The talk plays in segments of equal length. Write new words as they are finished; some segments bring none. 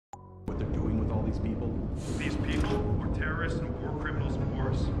what they're doing with all these people? These people are terrorists and war criminals and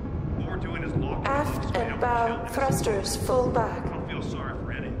worse. What we're doing is locking Aft and bow thrusters full back. I don't feel sorry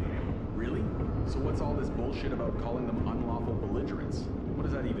for any. Really? So what's all this bullshit about calling them unlawful belligerents? What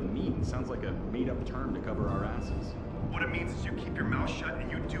does that even mean? Sounds like a made-up term to cover our asses. What it means is you keep your mouth shut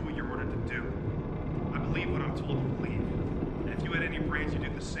and you do what you're ordered to do. I believe what I'm told to believe. And if you had any brains, you'd do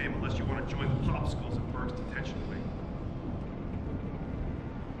the same, unless you want to join the popsicles at Berg's detention wing.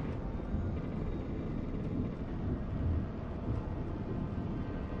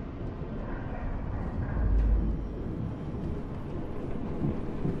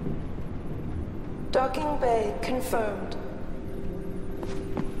 Docking bay confirmed.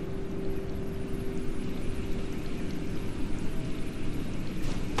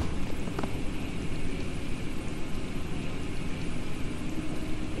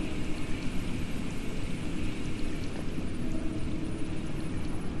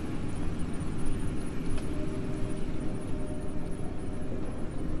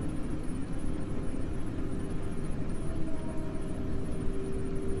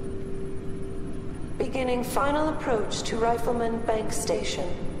 Beginning final approach to Rifleman Bank Station.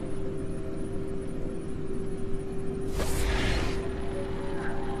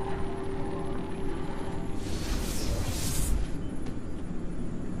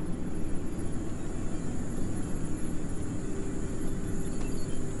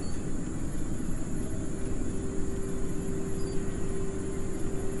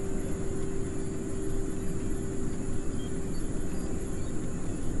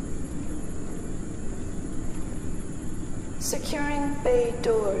 Securing bay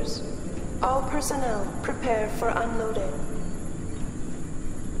doors. All personnel prepare for unloading.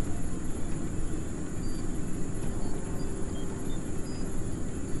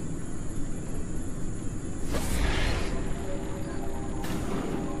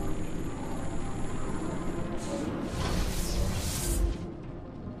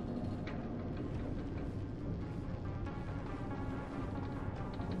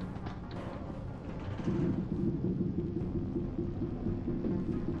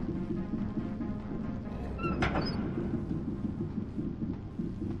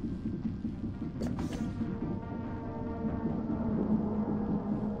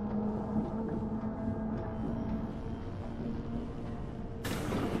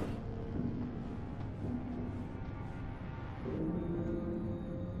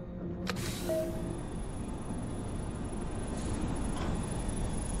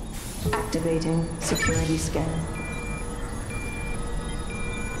 Activating security scan.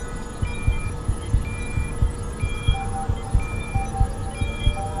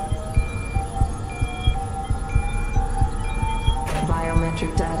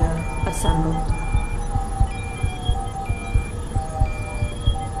 Biometric data assembled.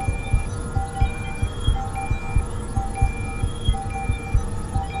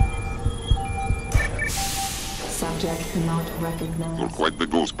 Subject not recognized. You're quite the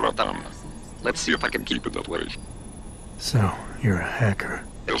ghost, Bratan. Let's see if I can keep it that way. So, you're a hacker.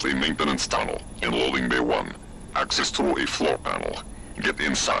 There's a maintenance tunnel in loading bay 1. Access through a floor panel. Get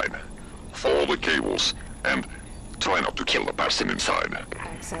inside. Follow the cables, and try not to kill the person inside.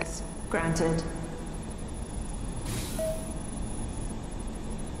 Access granted.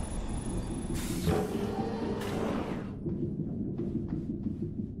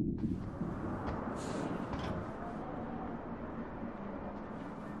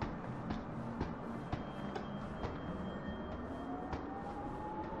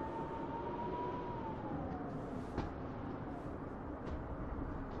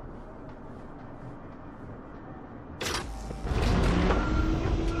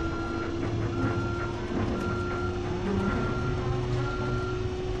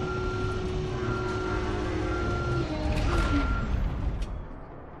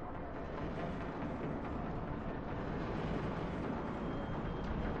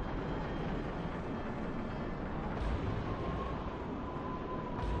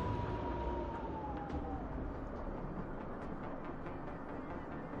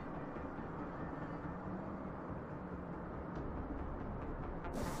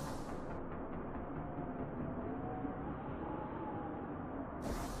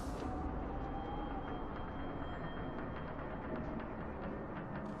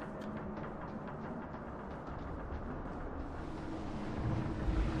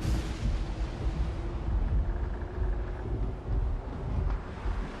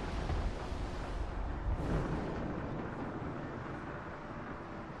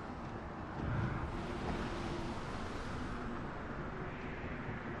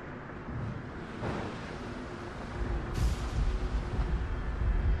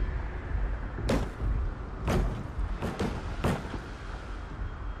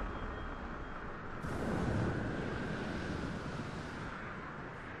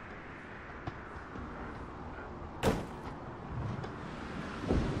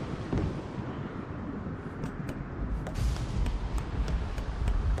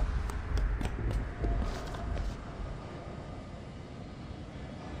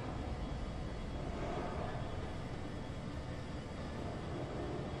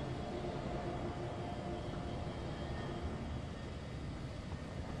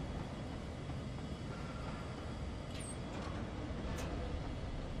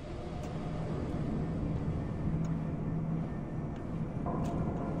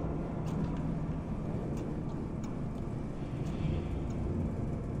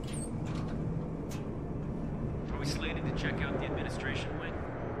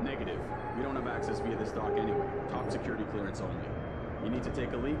 this dock anyway. Top security clearance only. You need to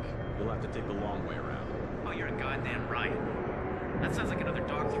take a leak, you'll have to take the long way around. Oh, you're a goddamn riot. That sounds like another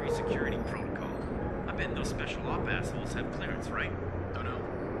Dock 3 security protocol. I bet those special op assholes have clearance, right? Don't know.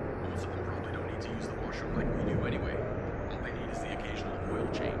 Most of them probably don't need to use the washroom like we do anyway. All they need is the occasional oil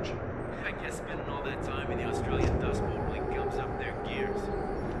change. I guess spending all that time in the Australian Dust Bowl really gums up their gears.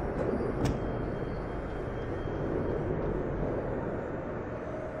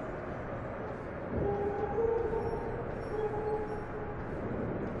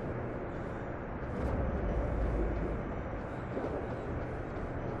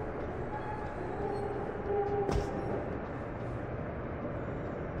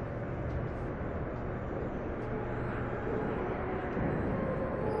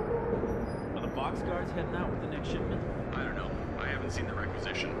 Guards heading out with the next shipment? I don't know. I haven't seen the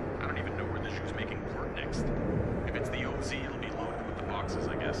requisition. I don't even know where the shoe's making port next. If it's the OZ, it'll be loaded with the boxes,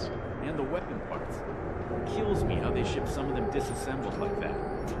 I guess. And the weapon parts. Kills me how they ship some of them disassembled like that.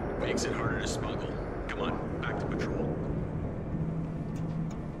 Makes it harder to smuggle. Come on, back to patrol.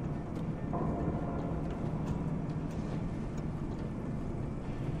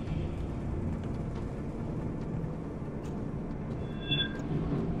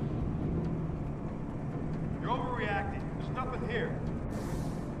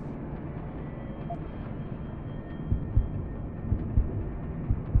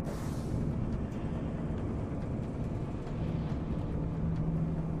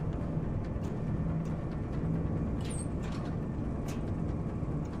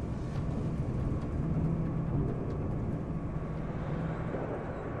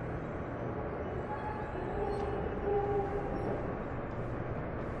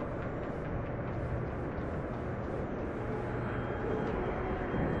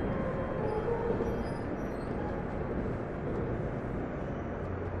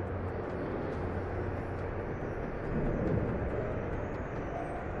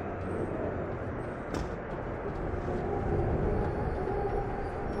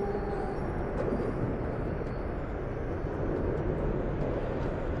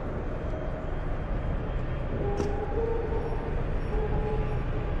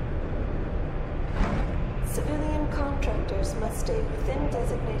 Must stay within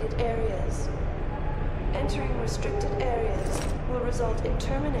designated areas. Entering restricted areas will result in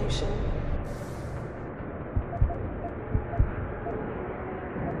termination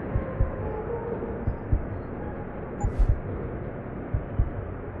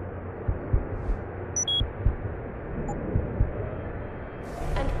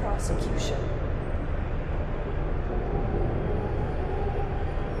and prosecution.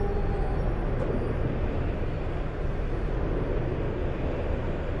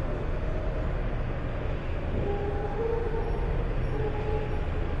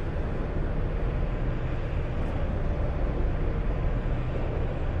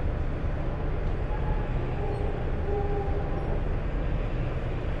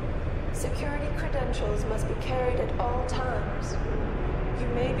 Security credentials must be carried at all times. You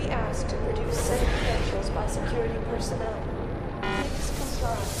may be asked to produce said credentials by security personnel. Please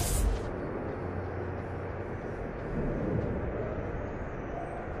comply.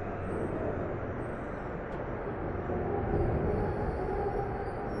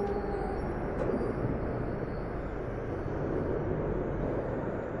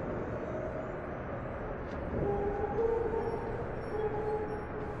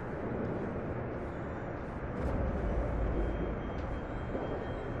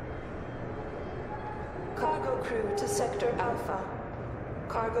 Cargo crew to Sector Alpha.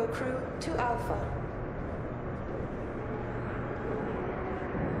 Cargo crew to Alpha.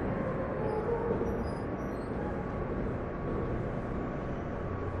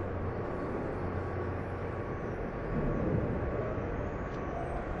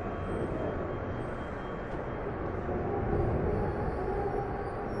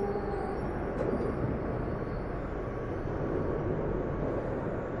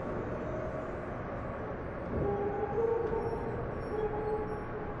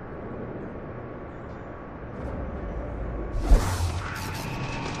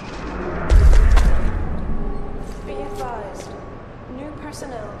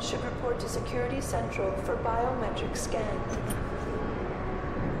 Personnel should report to Security Central for biometric scan.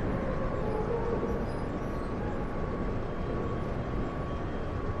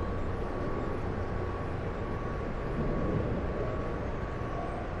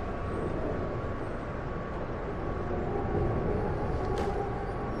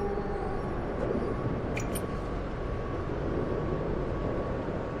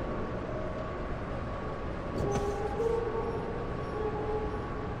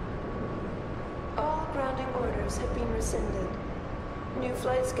 All rescinded. New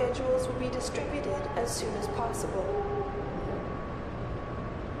flight schedules will be distributed as soon as possible.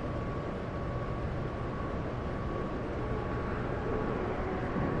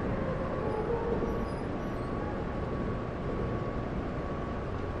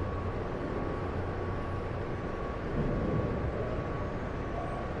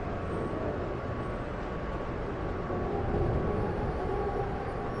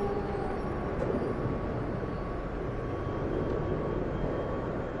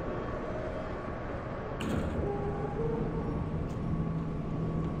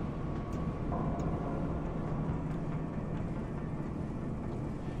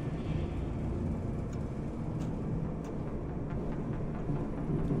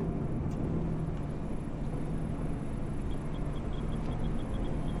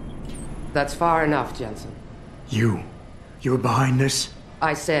 That's far enough, Jensen. You were behind this?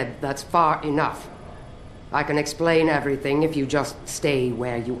 I said that's far enough. I can explain everything if you just stay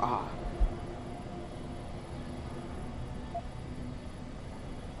where you are.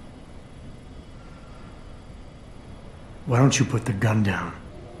 Why don't you put the gun down?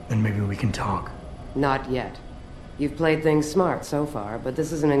 Then maybe we can talk. Not yet. You've played things smart so far, but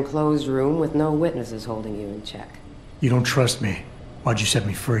this is an enclosed room with no witnesses holding you in check. You don't trust me. Why'd you set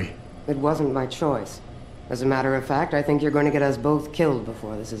me free? It wasn't my choice. As a matter of fact, I think you're going to get us both killed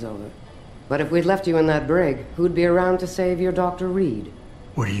before this is over. But if we'd left you in that brig, who'd be around to save your Dr. Reed?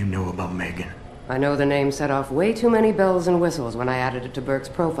 What do you know about Megan? I know the name set off way too many bells and whistles when I added it to Burke's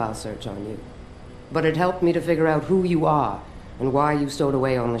profile search on you. But it helped me to figure out who you are and why you stowed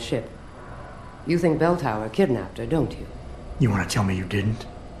away on the ship. You think Bell Tower kidnapped her, don't you? You want to tell me you didn't?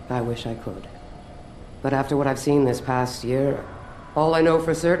 I wish I could. But after what I've seen this past year, all I know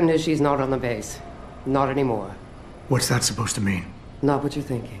for certain is she's not on the base. Not anymore. What's that supposed to mean? Not what you're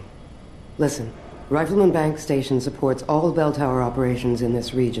thinking. Listen, Rifleman Bank Station supports all Bell Tower operations in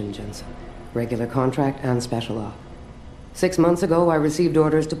this region, Jensen. Regular contract and special op. 6 months ago, I received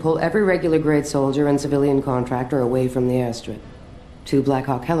orders to pull every regular grade soldier and civilian contractor away from the airstrip. 2 Black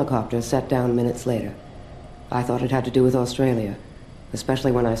Hawk helicopters set down minutes later. I thought it had to do with Australia,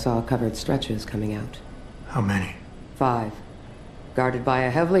 especially when I saw covered stretchers coming out. How many? 5. Guarded by a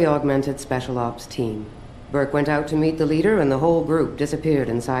heavily augmented special ops team. Burke went out to meet the leader and the whole group disappeared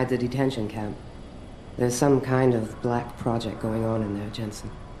inside the detention camp. There's some kind of black project going on in there, Jensen.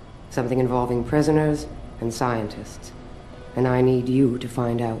 Something involving prisoners and scientists. And I need you to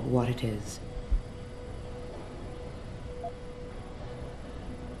find out what it is.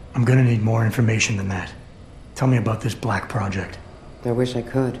 I'm gonna need more information than that. Tell me about this black project. I wish I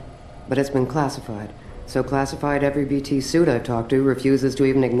could, but it's been classified. So classified every BT suit I've talked to refuses to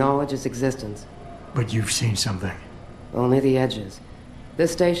even acknowledge its existence. But you've seen something. Only the edges.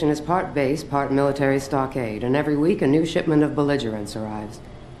 This station is part base, part military stockade, and every week a new shipment of belligerents arrives.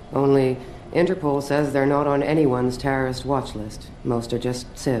 Only, Interpol says they're not on anyone's terrorist watch list. Most are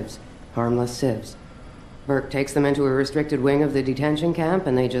just civs. Harmless civs. Burke takes them into a restricted wing of the detention camp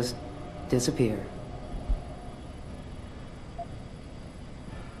and they just disappear.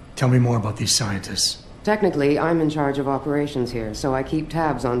 Tell me more about these scientists. Technically, I'm in charge of operations here, so I keep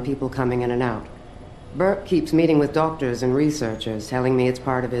tabs on people coming in and out. Burke keeps meeting with doctors and researchers, telling me it's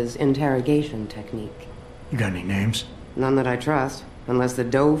part of his interrogation technique. You got any names? None that I trust, unless the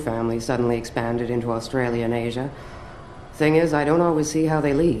Doe family suddenly expanded into Australia and Asia. Thing is, I don't always see how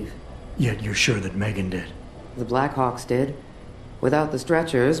they leave. Yet you're sure that Megan did. The Blackhawks did. Without the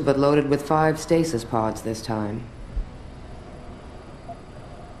stretchers, but loaded with 5 stasis pods this time.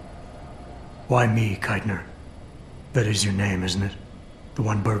 Why me, Keitner? That is your name, isn't it? The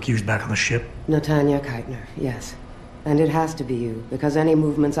one Burke used back on the ship? Natanya Keitner, yes. And it has to be you, because any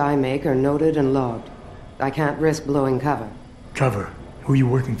movements I make are noted and logged. I can't risk blowing cover. Cover? Who are you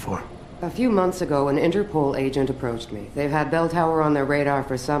working for? A few months ago, an Interpol agent approached me. They've had Bell Tower on their radar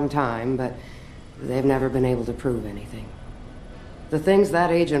for some time, but they've never been able to prove anything. The things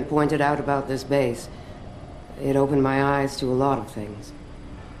that agent pointed out about this base, it opened my eyes to a lot of things.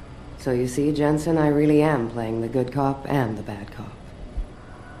 So you see, Jensen, I really am playing the good cop and the bad cop.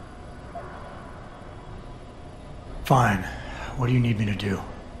 Fine. What do you need me to do?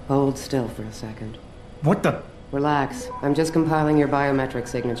 Hold still for a second. What the? Relax. I'm just compiling your biometric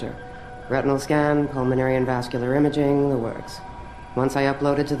signature. Retinal scan, pulmonary and vascular imaging, the works. Once I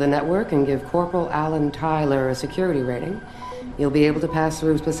upload it to the network and give Corporal Alan Tyler a security rating, you'll be able to pass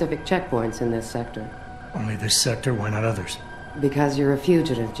through specific checkpoints in this sector. Only this sector? Why not others? Because you're a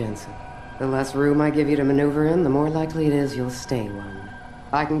fugitive, Jensen. The less room I give you to maneuver in, the more likely it is you'll stay one.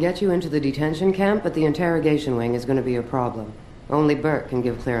 I can get you into the detention camp, but the interrogation wing is going to be a problem. Only Burke can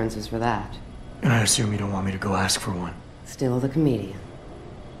give clearances for that. And I assume you don't want me to go ask for one. Still the comedian.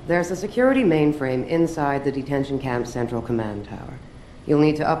 There's a security mainframe inside the detention camp's central command tower. You'll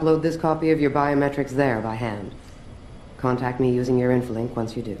need to upload this copy of your biometrics there by hand. Contact me using your infolink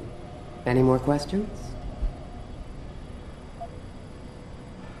once you do. Any more questions?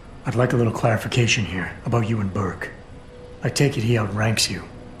 I'd like a little clarification here about you and Burke. I take it he outranks you.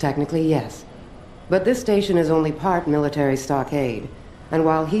 Technically, yes. But this station is only part military stockade, and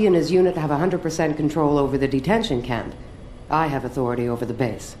while he and his unit have 100% control over the detention camp, I have authority over the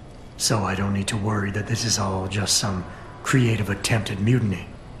base. So I don't need to worry that this is all just some creative attempt at mutiny.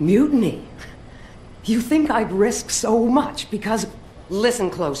 Mutiny? You think I'd risk so much because... Listen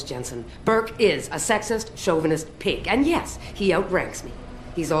close, Jensen. Burke is a sexist, chauvinist pig, and yes, he outranks me.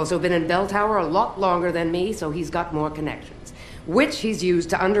 He's also been in Bell Tower a lot longer than me, so he's got more connections, which he's used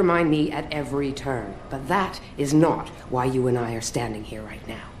to undermine me at every turn. But that is not why you and I are standing here right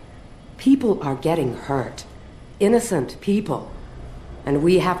now. People are getting hurt. Innocent people. And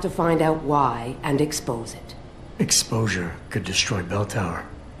we have to find out why and expose it. Exposure could destroy Bell Tower.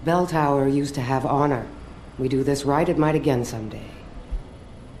 Bell Tower used to have honor. We do this right, it might again someday.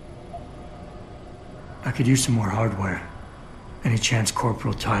 I could use some more hardware. Any chance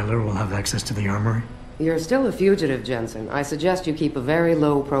Corporal Tyler will have access to the armory? You're still a fugitive, Jensen. I suggest you keep a very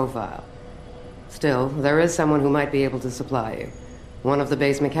low profile. Still, there is someone who might be able to supply you. One of the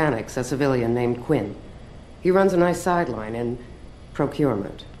base mechanics, a civilian named Quinn. He runs a nice sideline in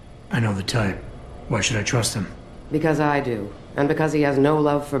procurement. I know the type. Why should I trust him? Because I do, and because he has no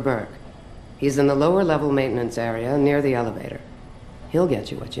love for Burke. He's in the lower level maintenance area near the elevator. He'll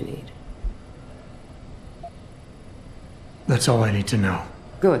get you what you need. That's all I need to know.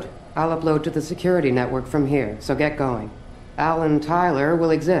 Good. I'll upload to the security network from here, so get going. Alan Tyler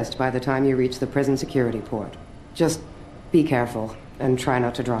will exist by the time you reach the prison security port. Just be careful, and try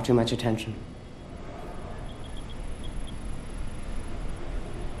not to draw too much attention.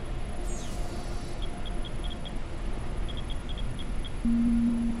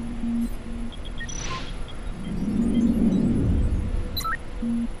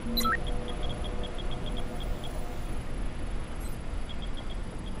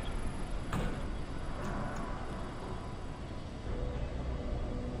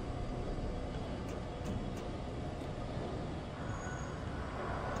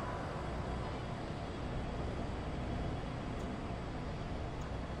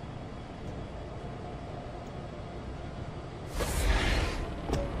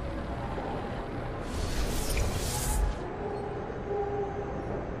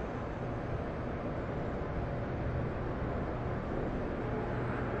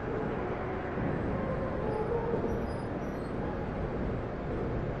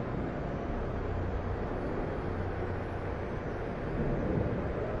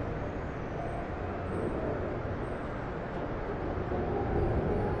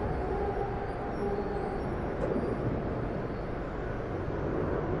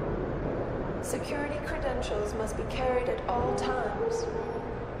 Security credentials must be carried at all times.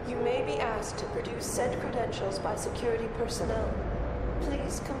 You may be asked to produce said credentials by security personnel.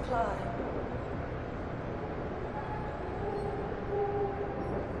 Please comply.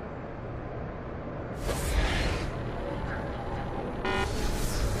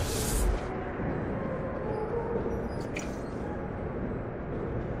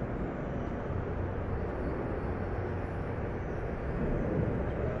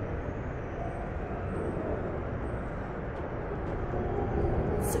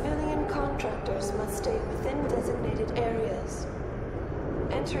 Civilian contractors must stay within designated areas.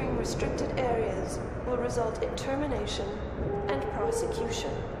 Entering restricted areas will result in termination and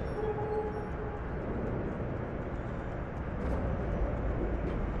prosecution.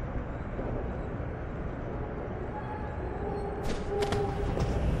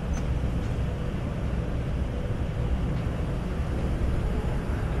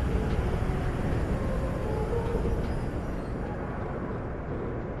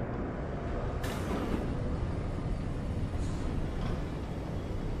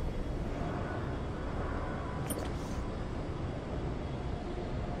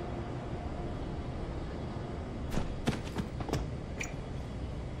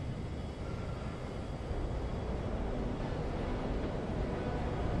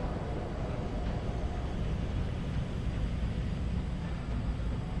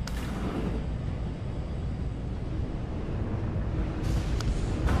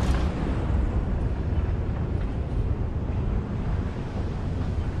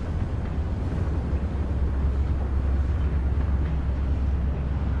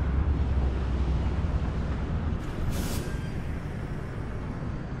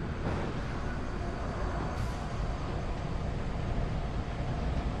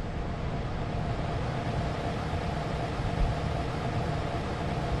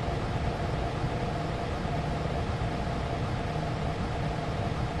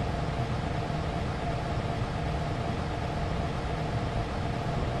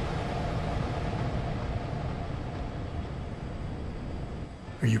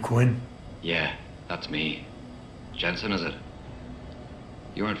 Are you Quinn? Yeah, that's me. Jensen, is it?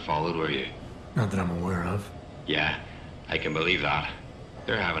 You weren't followed, were you? Not that I'm aware of. Yeah, I can believe that.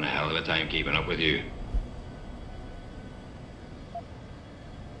 They're having a hell of a time keeping up with you.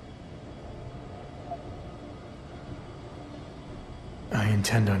 I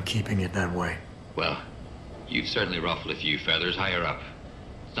intend on keeping it that way. Well, you've certainly ruffled a few feathers higher up.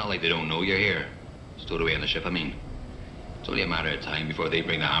 It's not like they don't know you're here. Stowed away on the ship, I mean. It's only a matter of time before they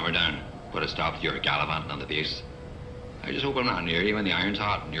bring the hammer down. Put a stop to your gallivanting on the base. I just hope I'm not near you when the iron's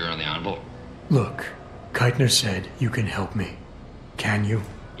hot and you're on the anvil. Look, Keitner said you can help me. Can you?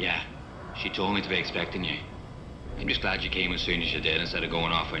 Yeah, she told me to be expecting you. I'm just glad you came as soon as you did instead of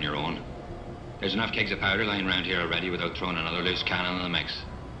going off on your own. There's enough kegs of powder lying around here already without throwing another loose cannon in the mix.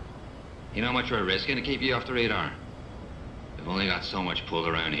 You know how much we're risking to keep you off the radar? We've only got so much pull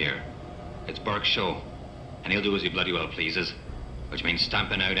around here. It's Burke's show, and he'll do as he bloody well pleases, which means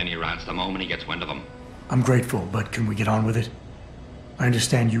stamping out any rats the moment he gets wind of them. I'm grateful, but can we get on with it? I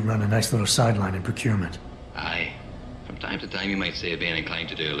understand you run a nice little sideline in procurement. Aye. From time to time you might say being inclined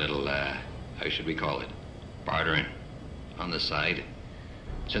to do a little, how should we call it? Bartering. On the side.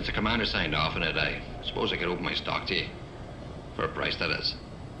 Since the commander signed off on it, I suppose I could open my stock to you. For a price, that is.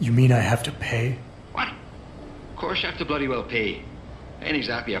 You mean I have to pay? What? Of course you have to bloody well pay. I ain't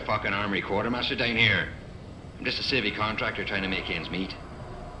exactly a fucking armory quartermaster down here. I'm just a civvy contractor trying to make ends meet.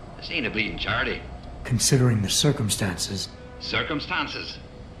 This ain't a bleeding charity. Considering the circumstances. Circumstances?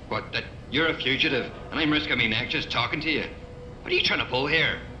 What, that you're a fugitive and I'm risking my neck just talking to you? What are you trying to pull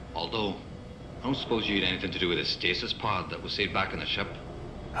here? Although, I don't suppose you had anything to do with the stasis pod that was saved back on the ship.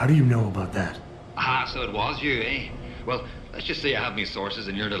 How do you know about that? Ah, so it was you, eh? Well, let's just say I have me sources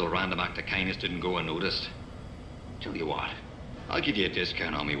and your little random act of kindness didn't go unnoticed. Tell you what, I'll give you a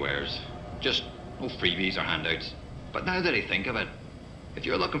discount on me wares. Just no freebies or handouts. But now that I think of it, if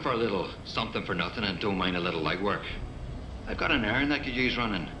you're looking for a little something for nothing and don't mind a little legwork, I've got an errand that could use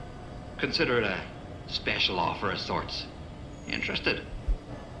running. Consider it a special offer of sorts. Interested?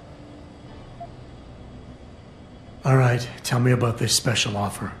 All right, tell me about this special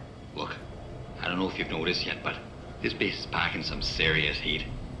offer. Look, I don't know if you've noticed yet, but this base is packing some serious heat.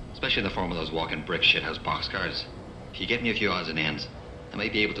 Especially in the form of those walking brick shithouse boxcars. If you get me a few odds and ends, I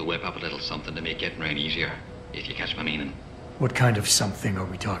might be able to whip up a little something to make getting around easier, if you catch my meaning. What kind of something are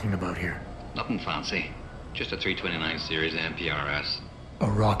we talking about here? Nothing fancy. Just a 329 series MPRS. A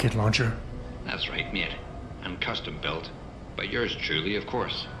rocket launcher? That's right, mate. And custom built. By yours truly, of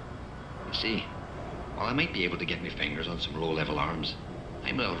course. You see, while I might be able to get my fingers on some low-level arms,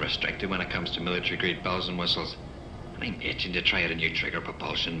 I'm a little restricted when it comes to military-grade bells and whistles. And I'm itching to try out a new trigger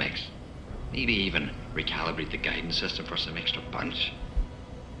propulsion mix. Maybe even recalibrate the guidance system for some extra punch.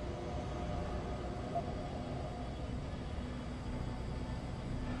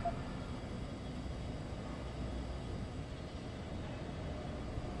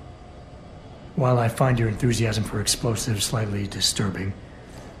 While I find your enthusiasm for explosives slightly disturbing,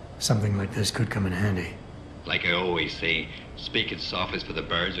 something like this could come in handy. Like I always say, speaking soft is for the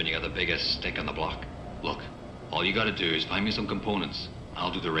birds when you got the biggest stick on the block. Look, all you gotta do is find me some components.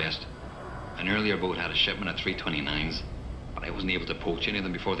 I'll do the rest. An earlier boat had a shipment of 329s, but I wasn't able to poach any of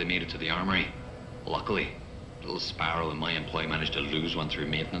them before they made it to the armory. Luckily, little Sparrow in my employ managed to lose one through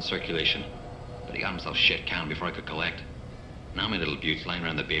maintenance circulation, but he got himself shit canned before I could collect. Now my little bute's lying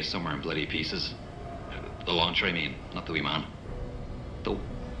around the base somewhere in bloody pieces. The launcher, I mean, not the wee man. Though,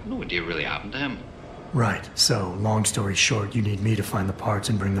 no idea really happened to him. Right, so, long story short, you need me to find the parts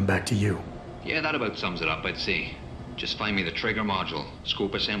and bring them back to you. Yeah, that about sums it up, I'd say. Just find me the trigger module,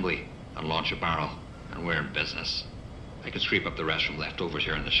 scope assembly, and launch a barrel, and we're in business. I could scrape up the rest from leftovers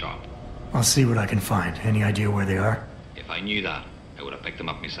here in the shop. I'll see what I can find. Any idea where they are? If I knew that, I would have picked them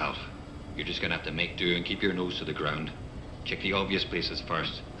up myself. You're just gonna have to make do and keep your nose to the ground. Check the obvious places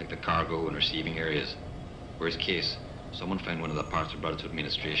first, like the cargo and receiving areas. Worst case, someone found one of the parts and brought it to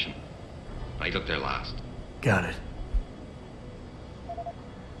administration. I looked there last. Got it.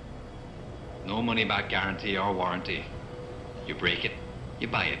 No money back guarantee or warranty. You break it, you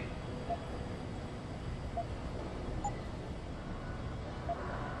buy it.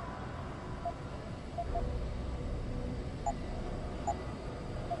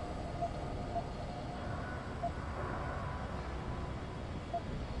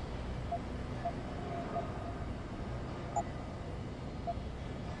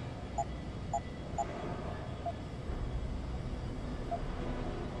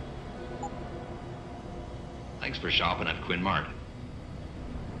 Thanks for shopping at Quinn Mart.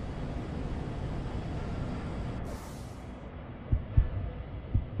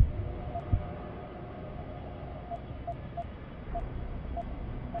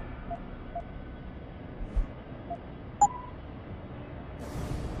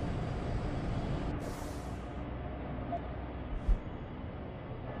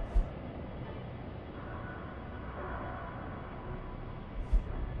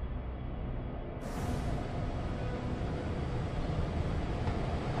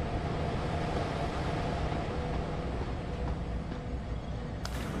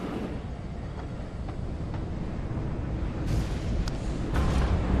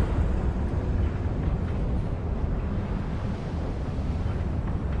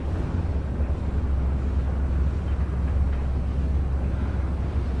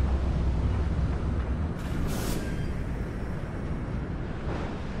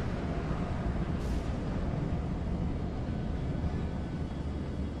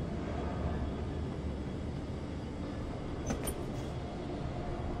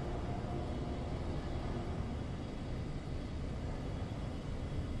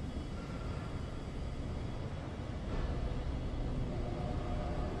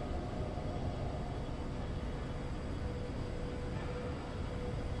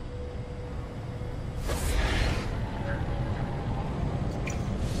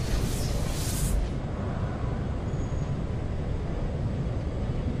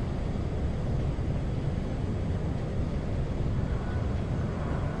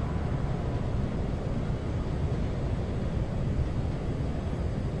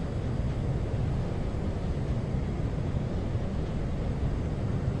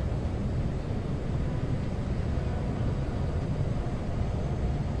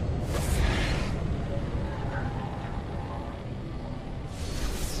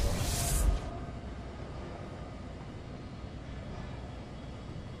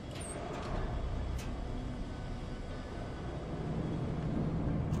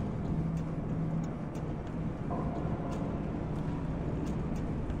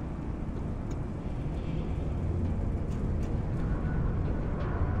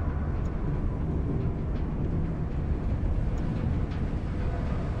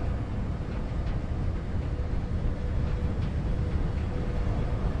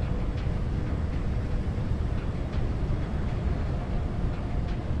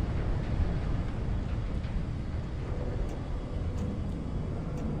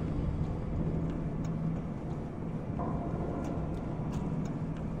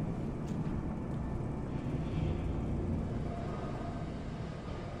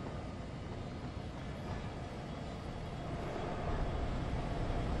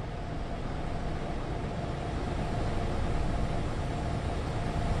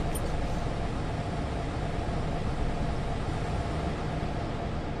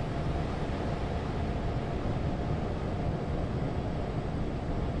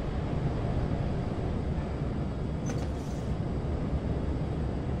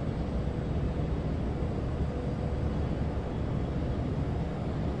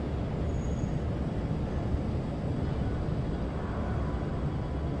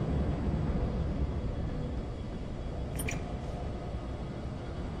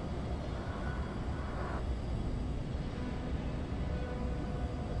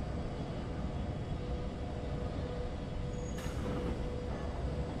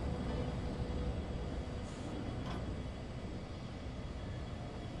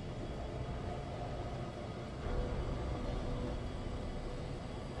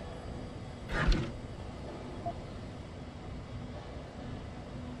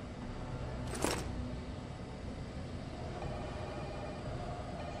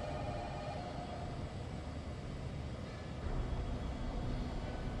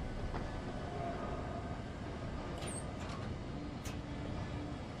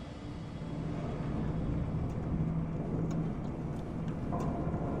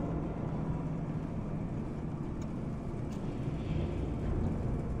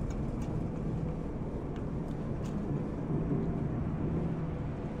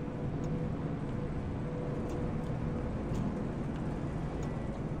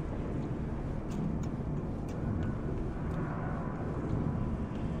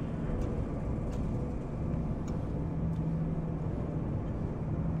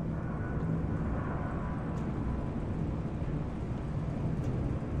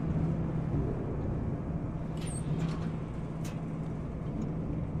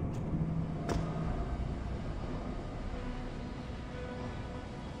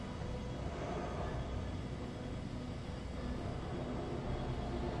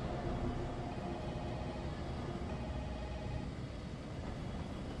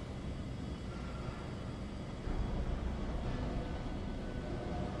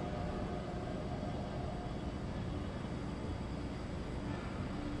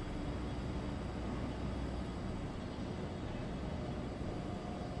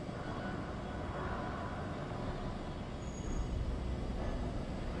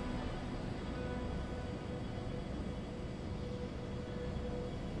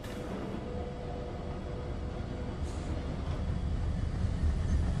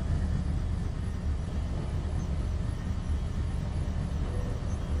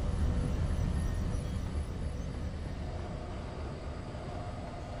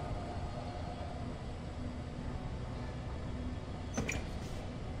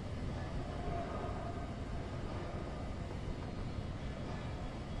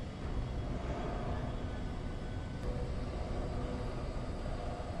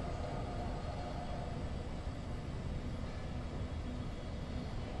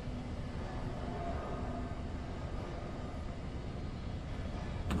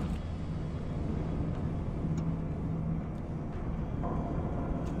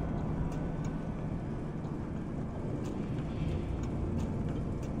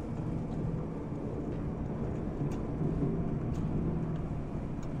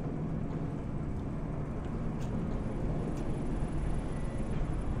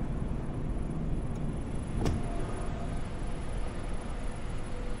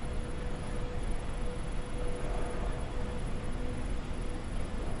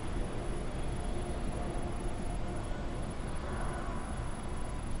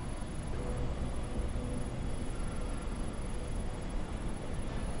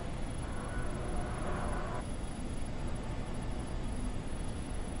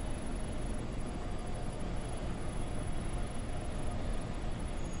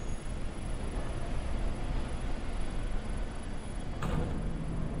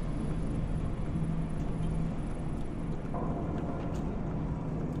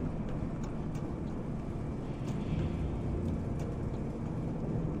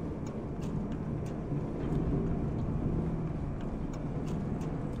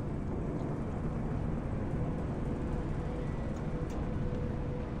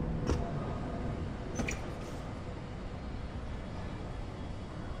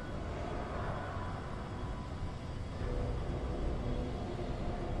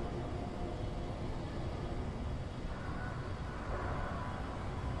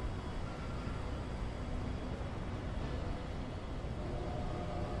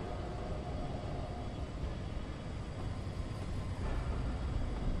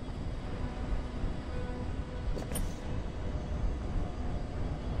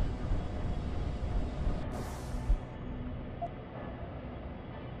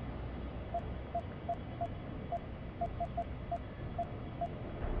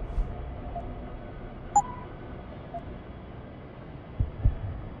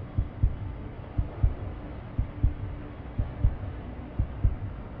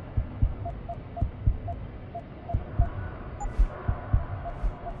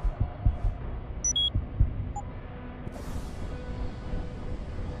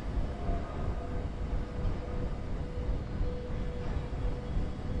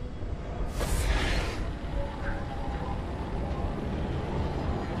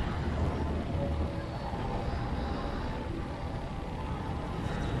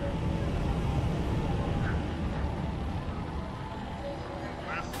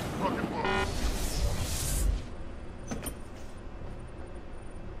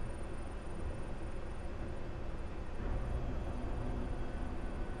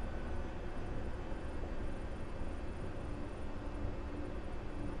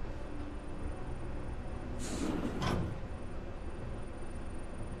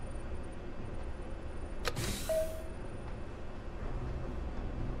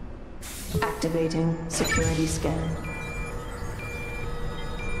 Activating security scan.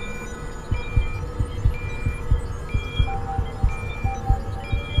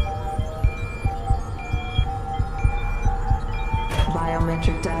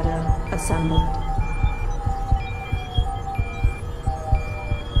 Biometric data assembled.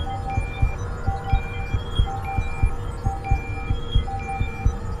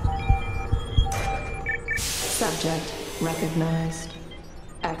 Subject recognized.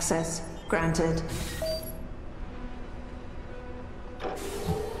 Access granted.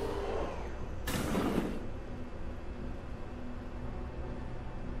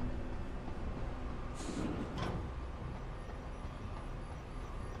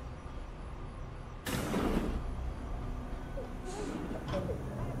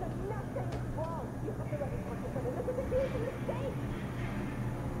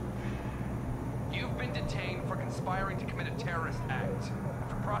 You've been detained for conspiring to commit a terrorist act.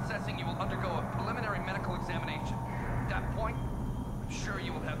 After processing, you will undergo a preliminary medical examination. At that point, I'm sure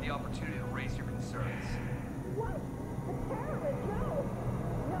you will have the opportunity to raise your concerns. What? A terrorist? No!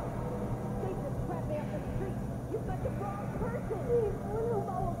 No! They just grabbed me off the street. You've got the wrong person!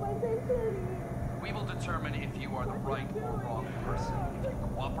 We will determine if you are the right or wrong person. If you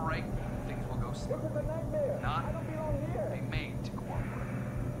cooperate, things will go smoothly. If not, you'll be made to cooperate.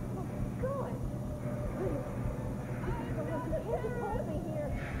 God!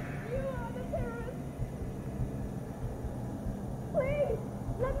 Please,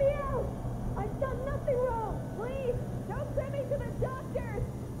 let me out! I've done nothing wrong! Please, don't send me to the doctors!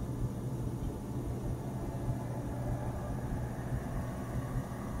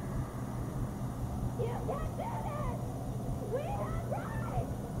 You can't do this! We have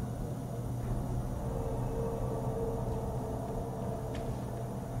rights!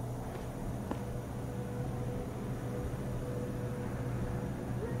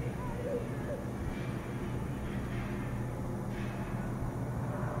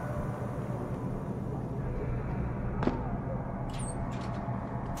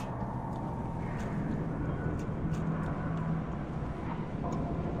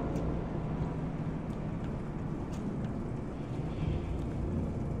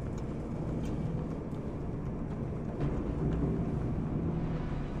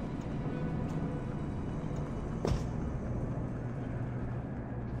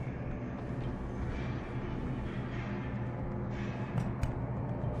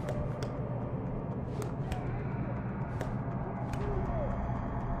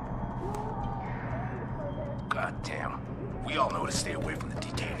 Goddamn. We all know to stay away from the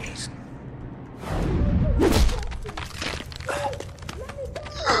detainees.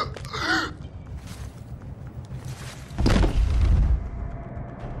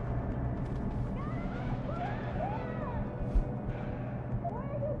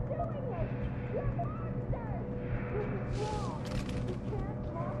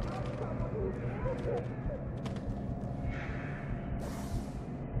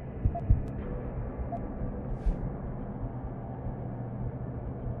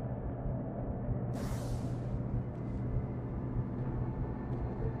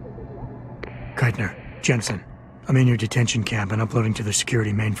 Keitner, Jensen, I'm in your detention camp and uploading to the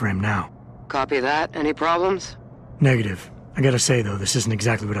security mainframe now. Copy that. Any problems? Negative. I gotta say, though, this isn't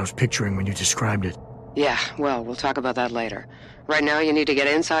exactly what I was picturing when you described it. Yeah, well, we'll talk about that later. Right now, you need to get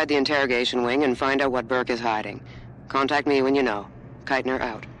inside the interrogation wing and find out what Burke is hiding. Contact me when you know. Keitner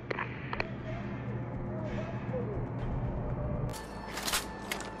out.